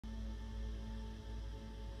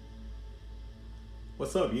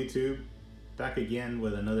What's up YouTube? Back again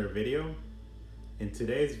with another video. In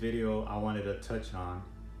today's video, I wanted to touch on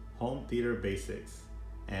home theater basics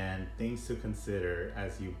and things to consider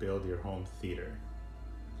as you build your home theater.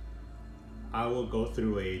 I will go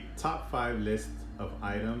through a top 5 list of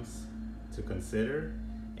items to consider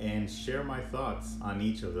and share my thoughts on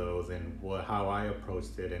each of those and how I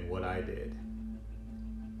approached it and what I did.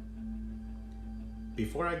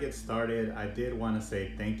 Before I get started, I did want to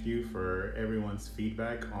say thank you for everyone's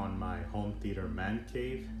feedback on my home theater man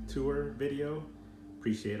cave tour video.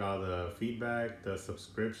 Appreciate all the feedback, the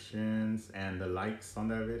subscriptions, and the likes on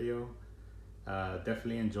that video.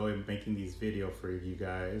 Definitely enjoy making these videos for you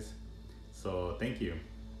guys. So thank you.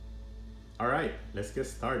 All right, let's get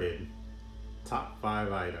started. Top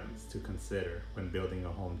 5 items to consider when building a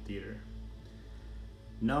home theater.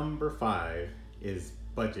 Number 5 is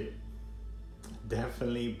budget.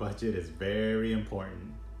 Definitely budget is very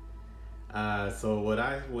important. So what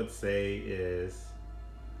I would say is,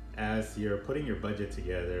 as you're putting your budget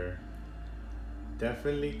together,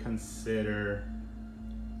 definitely consider,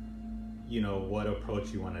 what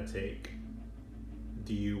approach you want to take.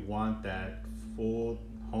 Do you want that full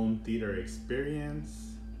home theater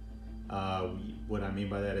experience? What I mean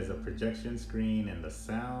by that is a projection screen and the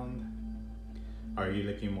sound. Are you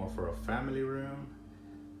looking more for a family room?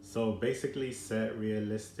 So basically set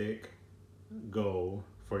realistic goal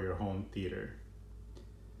for your home theater.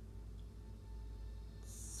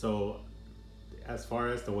 So as far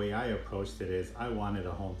as the way I approached it is, I wanted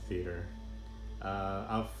a home theater.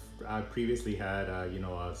 I previously had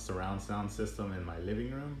a surround sound system in my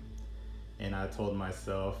living room, and I told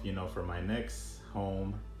myself, for my next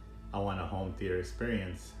home, I want a home theater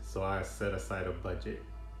experience. So I set aside a budget.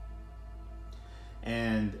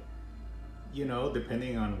 And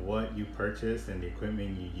depending on what you purchase and the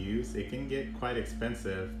equipment you use, it can get quite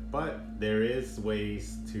expensive, but there is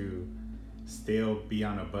ways to still be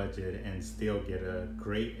on a budget and still get a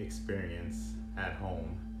great experience at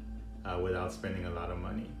home without spending a lot of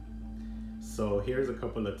money. So here's a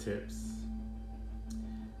couple of tips.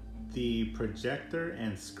 The projector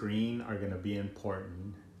and screen are going to be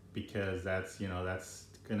important because that's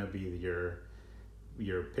going to be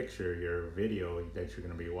your picture, your video that you're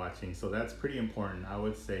going to be watching. So that's pretty important. I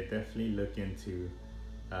would say definitely look into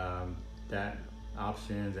that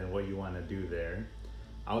options and what you want to do there.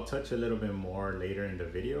 I'll touch a little bit more later in the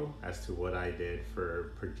video as to what I did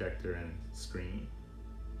for projector and screen.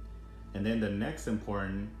 And then the next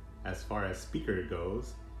important, as far as speaker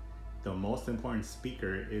goes, the most important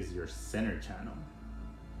speaker is your center channel.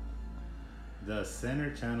 The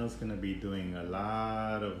center channel is going to be doing a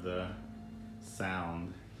lot of the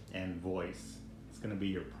sound and voice. It's going to be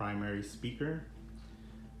your primary speaker.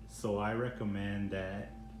 So I recommend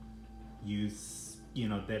that you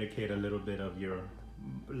dedicate a little bit of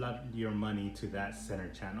your money to that center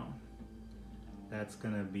channel. That's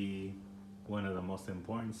going to be one of the most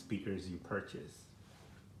important speakers you purchase.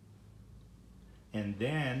 And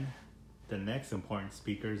then the next important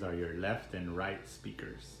speakers are your left and right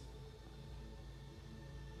speakers.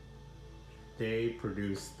 They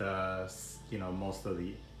produce the, most of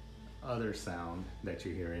the other sound that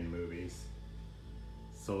you hear in movies.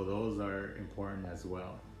 So those are important as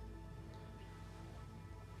well.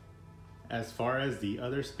 As far as the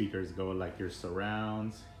other speakers go, like your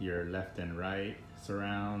surrounds, your left and right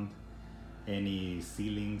surround, any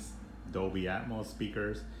ceilings, Dolby Atmos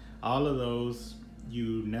speakers, all of those,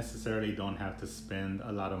 you necessarily don't have to spend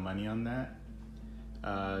a lot of money on that.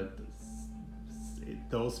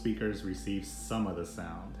 Those speakers receive some of the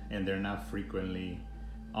sound and they're not frequently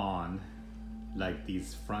on like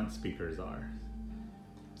these front speakers are.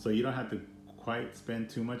 So you don't have to quite spend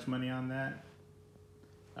too much money on that.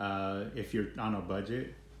 If you're on a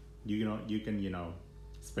budget, you can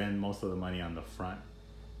spend most of the money on the front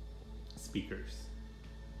speakers.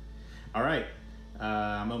 All right,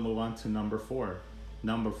 I'm gonna move on to number 4.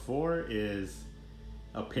 Number 4 is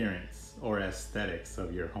appearance or aesthetics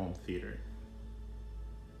of your home theater.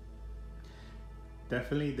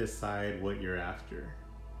 Definitely decide what you're after.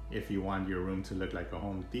 If you want your room to look like a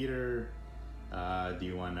home theater, do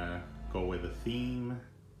you want to go with a theme?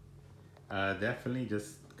 Definitely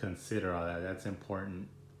just consider all that. That's important.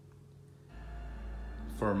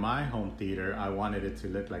 For my home theater, I wanted it to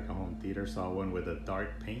look like a home theater, so I went with a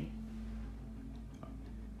dark paint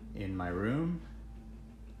in my room.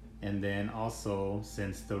 And then also,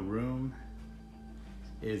 since the room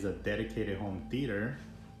is a dedicated home theater,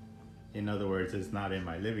 in other words, it's not in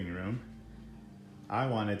my living room, I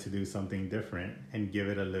wanted to do something different and give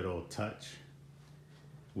it a little touch,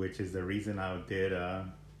 which is the reason I did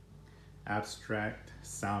a abstract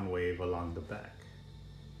sound wave along the back.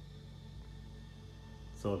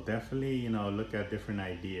 So definitely, you know, look at different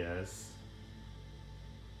ideas.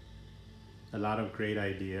 A lot of great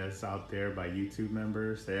ideas out there by YouTube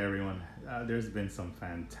members. Everyone, there's been some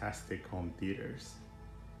fantastic home theaters.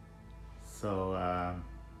 So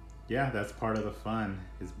yeah, that's part of the fun,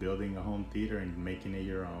 is building a home theater and making it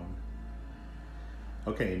your own.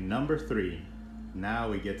 Okay, number 3.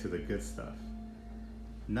 Now we get to the good stuff.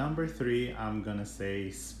 Number 3, I'm gonna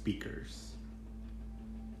say speakers.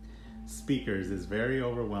 Speakers is very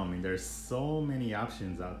overwhelming. There's so many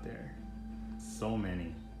options out there, so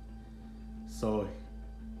many. So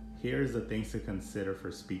here's the things to consider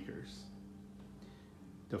for speakers.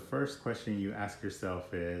 The first question you ask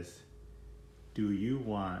yourself is, do you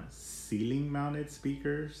want ceiling mounted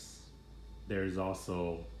speakers? There's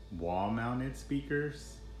also wall mounted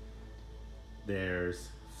speakers. There's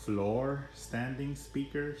floor standing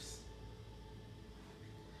speakers.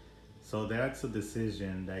 So that's a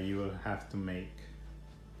decision that you will have to make.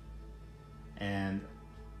 And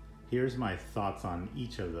here's my thoughts on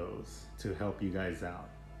each of those to help you guys out.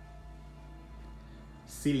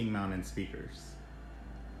 Ceiling mounted speakers.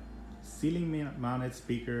 Ceiling mounted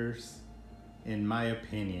speakers, in my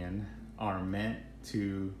opinion, are meant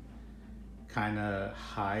to kind of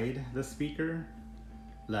hide the speaker.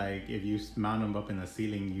 Like if you mount them up in the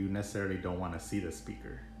ceiling, you necessarily don't want to see the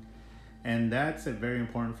speaker. And that's very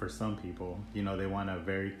important for some people. You know, they want a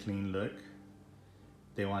very clean look.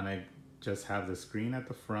 They want to just have the screen at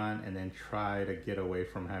the front and then try to get away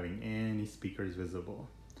from having any speakers visible.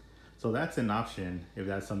 So that's an option if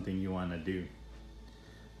that's something you want to do.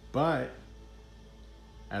 But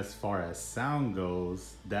as far as sound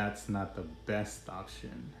goes, that's not the best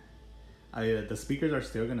option. The speakers are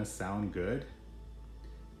still gonna sound good,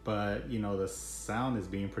 but you know, the sound is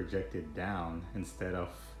being projected down instead of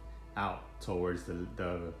out towards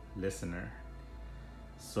the listener.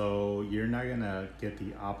 So you're not gonna get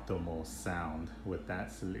the optimal sound with that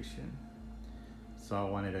solution. So I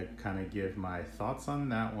wanted to kind of give my thoughts on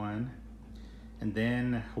that one. And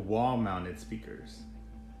then wall mounted speakers.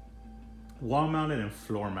 Wall mounted and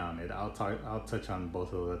floor mounted. I'll touch on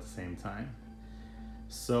both of those at the same time.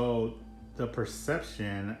 So the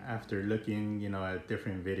perception after looking, you know, at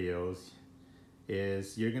different videos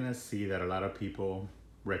is you're gonna see that a lot of people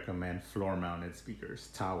recommend floor mounted speakers,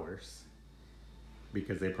 towers,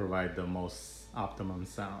 because they provide the most optimum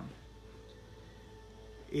sound.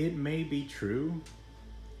 It may be true,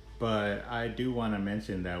 but I do want to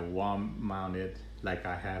mention that wall mounted, like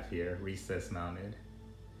I have here, recess mounted,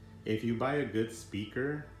 if you buy a good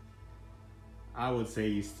speaker, I would say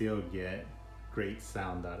you still get great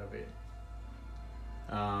sound out of it.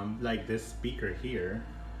 Like this speaker here,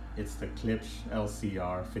 it's the Klipsch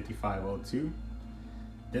LCR 5502.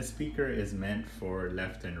 This speaker is meant for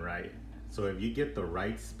left and right. So if you get the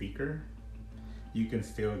right speaker, you can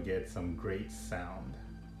still get some great sound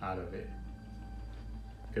out of it,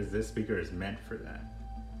 because this speaker is meant for that.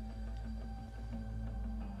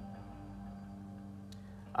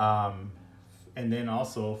 And then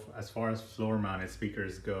also, as far as floor mounted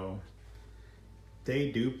speakers go, they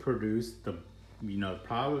do produce the, you know,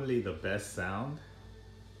 probably the best sound,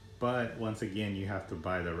 but once again, you have to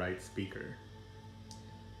buy the right speaker.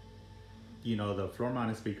 You know, the floor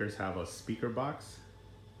mounted speakers have a speaker box,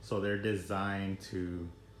 so they're designed to,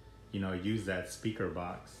 you know, use that speaker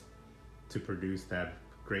box to produce that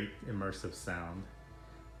great immersive sound.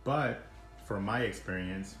 But from my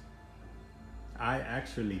experience, I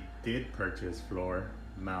actually did purchase floor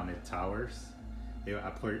mounted towers. I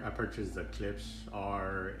purchased the Klipsch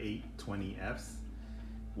R820Fs,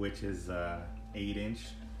 which is a 2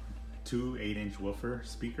 8-inch woofer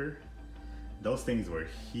speaker. Those things were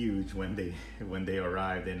huge when they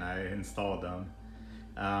arrived and I installed them.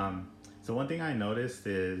 So one thing I noticed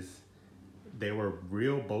is they were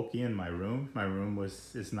real bulky in my room. My room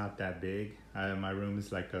is not that big. My room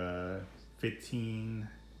is like a 15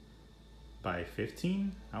 by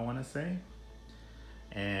 15, I want to say.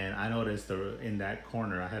 And I noticed in that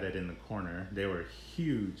corner, I had it in the corner, they were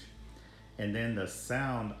huge. And then the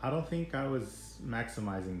sound, I don't think I was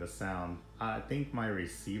maximizing the sound. I think my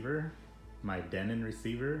receiver, my Denon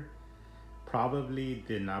receiver, probably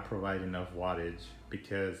did not provide enough wattage,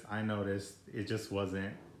 because I noticed it just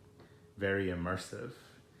wasn't very immersive.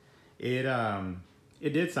 It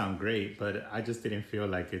did sound great, but I just didn't feel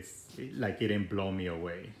like it didn't blow me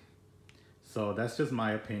away. So that's just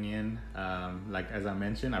my opinion. Like as I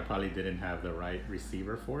mentioned, I probably didn't have the right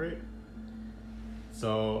receiver for it.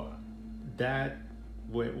 So that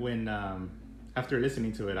when after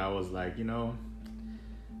listening to it, I was like, you know,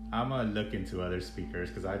 I'm gonna look into other speakers,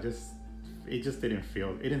 because it just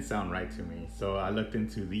didn't sound right to me. So I looked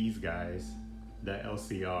into these guys, the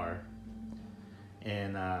LCR.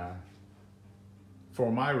 And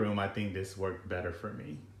for my room, I think this worked better for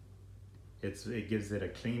me. It gives it a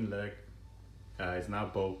clean look. It's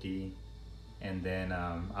not bulky. And then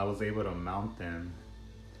I was able to mount them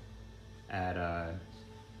at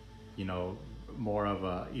you know, more of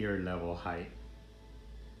a ear level height.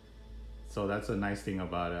 So that's a nice thing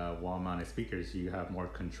about wall mounted speakers. You have more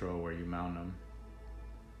control where you mount them.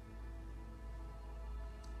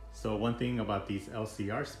 So one thing about these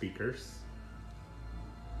LCR speakers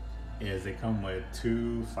is they come with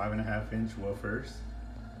two 5.5-inch woofers,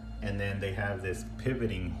 and then they have this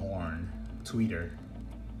pivoting horn tweeter,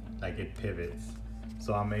 like it pivots.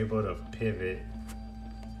 So I'm able to pivot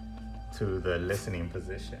to the listening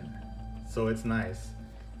position. So it's nice.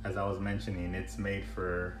 As I was mentioning, it's made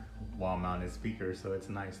for wall mounted speakers, so it's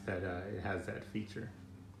nice that it has that feature.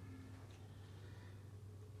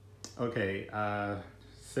 Okay,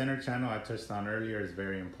 center channel I touched on earlier is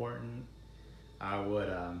very important. I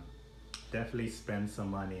would definitely spend some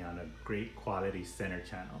money on a great quality center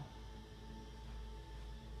channel.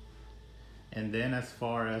 And then as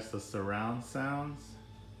far as the surround sounds,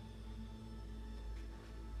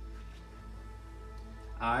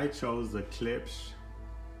 I chose the Klipsch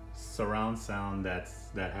surround sound that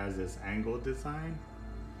has this angle design,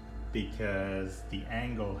 because the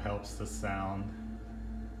angle helps the sound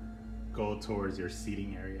go towards your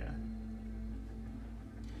seating area.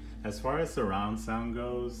 As far as surround sound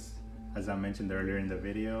goes, as I mentioned earlier in the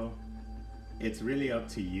video, it's really up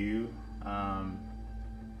to you.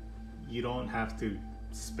 You don't have to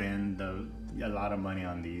spend a lot of money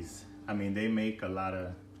on these. I mean, they make a lot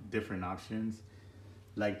of different options.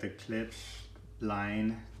 Like the Klipsch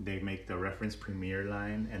line, they make the reference premiere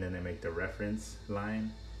line, and then they make the reference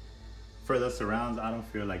line. For the surrounds, I don't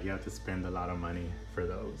feel like you have to spend a lot of money for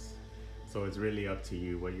those. So it's really up to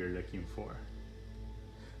you what you're looking for.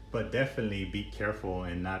 But definitely be careful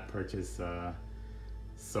and not purchase a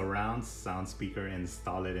surround sound speaker and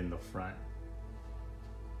install it in the front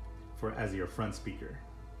as your front speaker.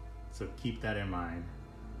 So keep that in mind.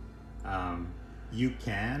 You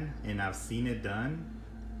can, and I've seen it done,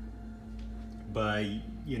 but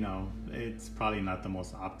you know, it's probably not the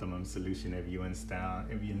most optimum solution if you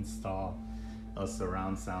install a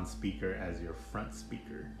surround sound speaker as your front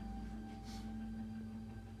speaker.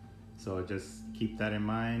 So just keep that in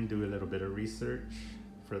mind, do a little bit of research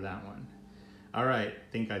for that one. All right,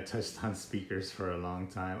 I think I touched on speakers for a long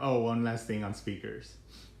time. Oh, one last thing on speakers.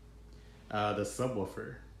 The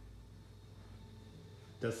subwoofer.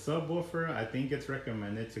 The subwoofer, I think it's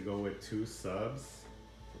recommended to go with 2 subs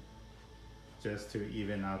just to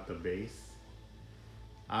even out the bass.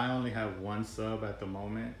 I only have 1 sub at the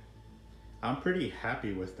moment. I'm pretty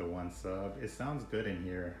happy with the 1 sub. It sounds good in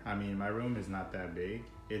here. I mean, my room is not that big.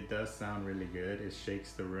 It does sound really good. It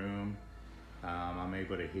shakes the room. I'm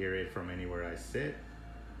able to hear it from anywhere I sit.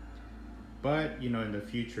 But, you know, in the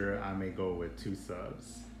future, I may go with 2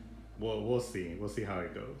 subs. Well, we'll see. We'll see how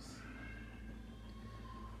it goes.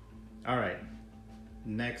 All right,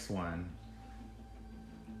 next one.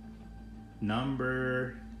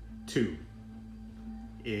 Number 2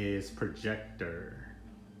 is Projector.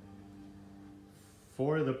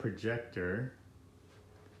 For the Projector,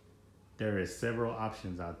 there is several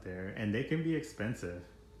options out there, and they can be expensive.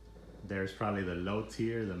 There's probably the low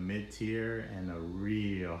tier, the mid tier, and a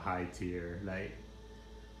real high tier. Like,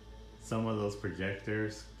 some of those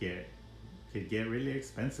projectors could get really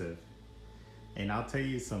expensive. And I'll tell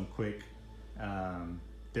you some quick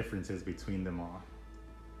differences between them all.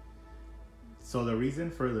 So the reason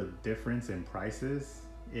for the difference in prices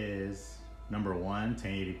is, number 1,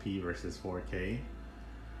 1080p versus 4K.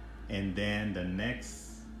 And then the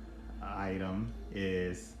next item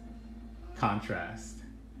is contrast.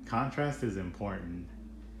 Contrast is important.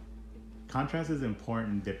 Contrast is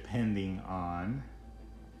important depending on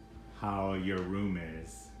how your room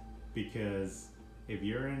is. Because if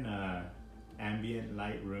you're in a ambient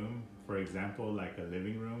light room, for example, like a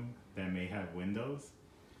living room that may have windows,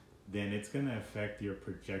 then it's gonna affect your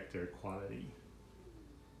projector quality.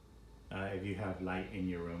 If you have light in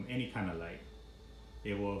your room, any kind of light,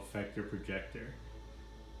 it will affect your projector.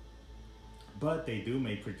 But they do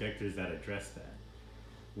make projectors that address that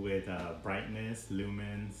with brightness,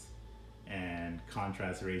 lumens, and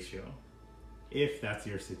contrast ratio, if that's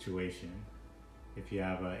your situation, if you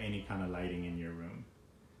have any kind of lighting in your room.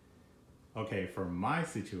 Okay, for my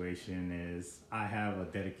situation is I have a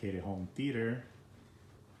dedicated home theater,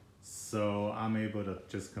 so I'm able to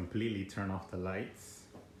just completely turn off the lights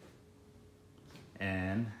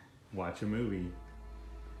and watch a movie.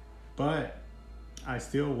 But I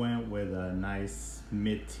still went with a nice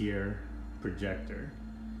mid-tier projector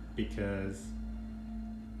because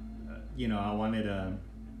you know, I wanted to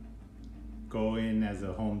go in as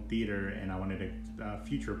a home theater and I wanted to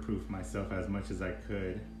future-proof myself as much as I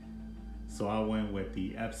could. So I went with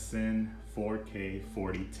the Epson 4K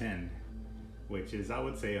 4010, which is, I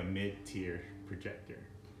would say, a mid-tier projector.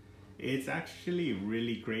 It's actually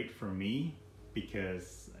really great for me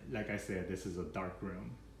because, like I said, this is a dark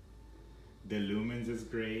room. The lumens is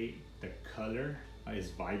great, the color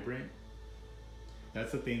is vibrant.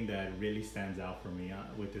 That's the thing that really stands out for me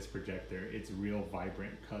with this projector. It's real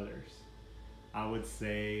vibrant colors. I would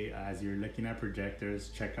say as you're looking at projectors,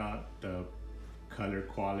 check out the color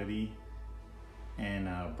quality and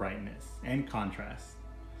brightness and contrast.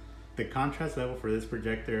 The contrast level for this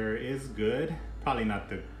projector is good. Probably not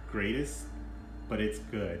the greatest, but it's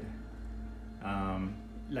good.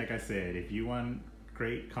 Like I said, if you want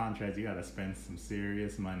great contrast, you gotta spend some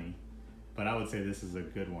serious money. But I would say this is a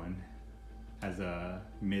good one as a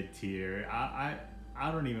mid-tier. I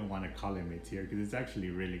don't even want to call it mid-tier because it's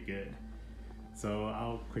actually really good. So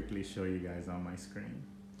I'll quickly show you guys on my screen.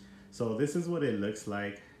 So this is what it looks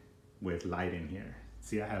like with light in here.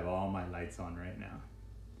 See, I have all my lights on right now.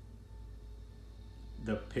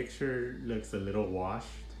 The picture looks a little washed.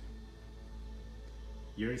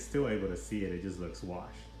 You're still able to see it, it just looks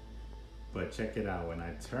washed. But check it out, when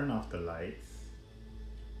I turn off the lights,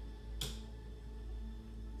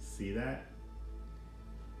 see that?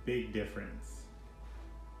 Big difference.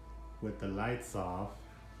 With the lights off,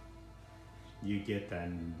 you get that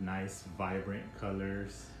nice vibrant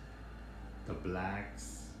colors, the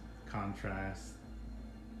blacks, contrast.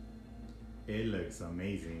 It looks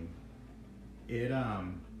amazing. It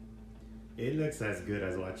looks as good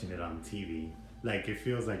as watching it on TV. Like, it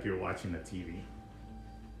feels like you're watching a TV.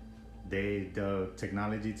 The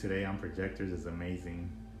technology today on projectors is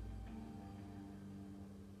amazing.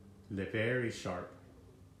 They're very sharp.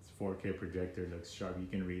 4K projector looks sharp. You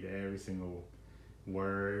can read every single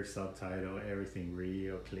word, subtitle, everything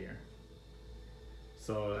real clear.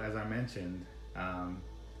 So as I mentioned,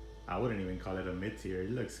 I wouldn't even call it a mid-tier.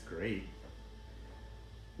 It looks great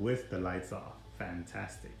with the lights off.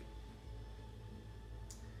 Fantastic.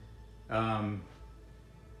 Now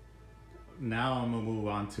I'm gonna move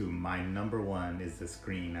on to my number one is the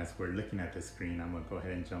screen. As we're looking at the screen, I'm gonna go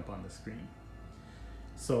ahead and jump on the screen.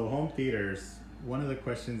 So home theaters, one of the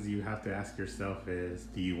questions you have to ask yourself is,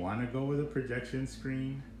 do you want to go with a projection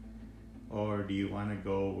screen or do you want to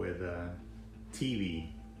go with a TV?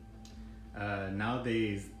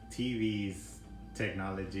 Nowadays, TV's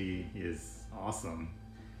technology is awesome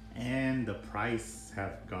and the price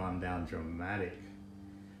have gone down dramatic.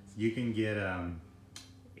 You can get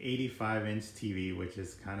 85-inch TV, which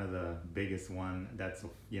is kind of the biggest one that's,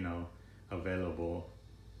 you know, available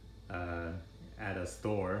at a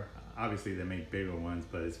store. Obviously they make bigger ones,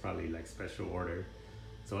 but it's probably like special order.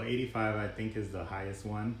 So 85 I think is the highest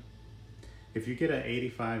one. If you get an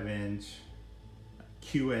 85-inch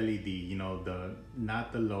QLED, you know,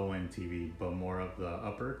 not the low-end TV, but more of the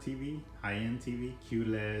upper TV, high-end TV,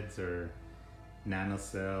 QLEDs or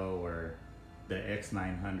NanoCell or the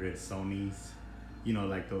X900 Sony's, you know,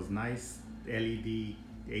 like those nice LED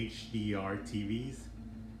HDR TVs.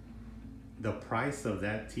 The price of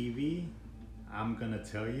that TV, I'm gonna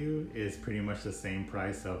tell you, is pretty much the same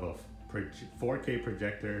price of a 4K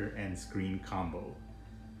projector and screen combo.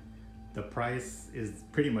 The price is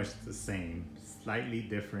pretty much the same, slightly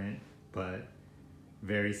different, but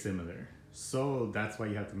very similar. So that's why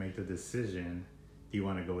you have to make the decision. Do you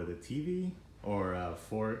want to go with a TV or a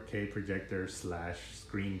 4K projector slash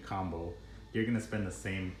screen combo? You're gonna spend the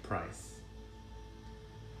same price.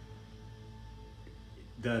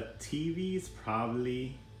 The TV's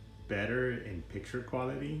probably better in picture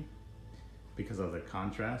quality because of the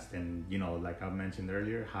contrast and, you know, like I mentioned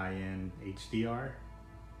earlier, high-end HDR.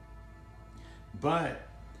 But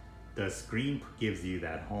the screen gives you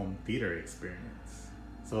that home theater experience.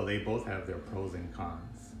 So they both have their pros and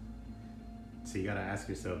cons. So you gotta ask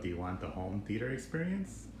yourself, do you want the home theater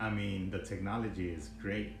experience? I mean, the technology is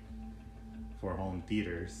great for home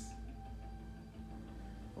theaters.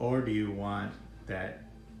 Or do you want that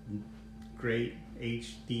great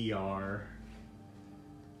HDR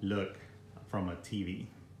look from a TV?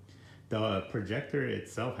 The projector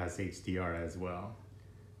itself has HDR as well,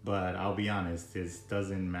 but I'll be honest, this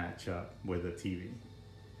doesn't match up with a TV.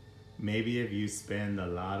 Maybe if you spend a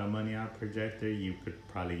lot of money on a projector, you could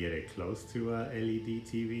probably get it close to a LED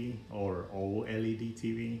TV or OLED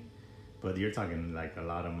TV, but you're talking like a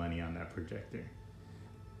lot of money on that projector.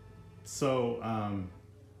 So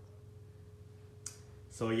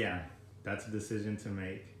yeah, that's a decision to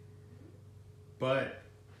make. But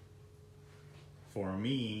for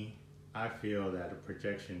me, I feel that a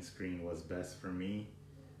projection screen was best for me.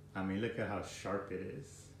 I mean, look at how sharp it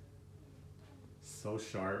is. So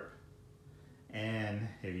sharp. And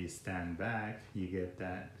if you stand back, you get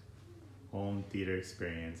that home theater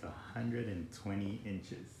experience, 120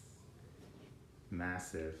 inches.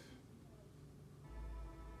 Massive.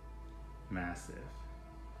 Massive.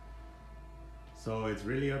 So it's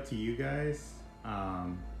really up to you guys.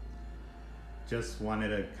 Just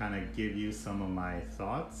wanted to kind of give you some of my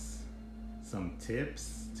thoughts, some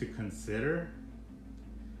tips to consider.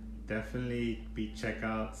 Definitely check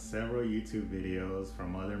out several YouTube videos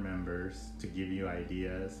from other members to give you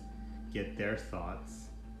ideas, get their thoughts.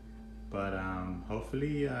 But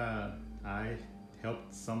hopefully I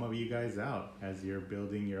helped some of you guys out as you're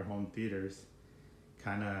building your home theaters.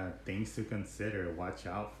 Kind of things to consider, watch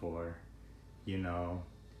out for. You know,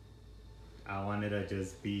 I wanted to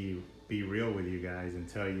just be real with you guys and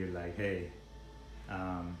tell you, like, hey,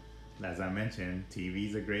 as I mentioned, TV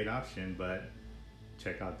is a great option, but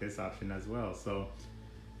check out this option as well. So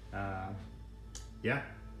yeah,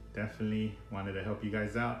 definitely wanted to help you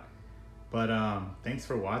guys out. But thanks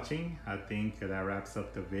for watching. I think that wraps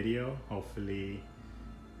up the video. Hopefully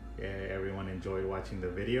everyone enjoyed watching the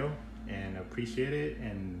video and appreciate it,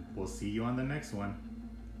 and we'll see you on the next one.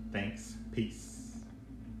 Thanks. Peace.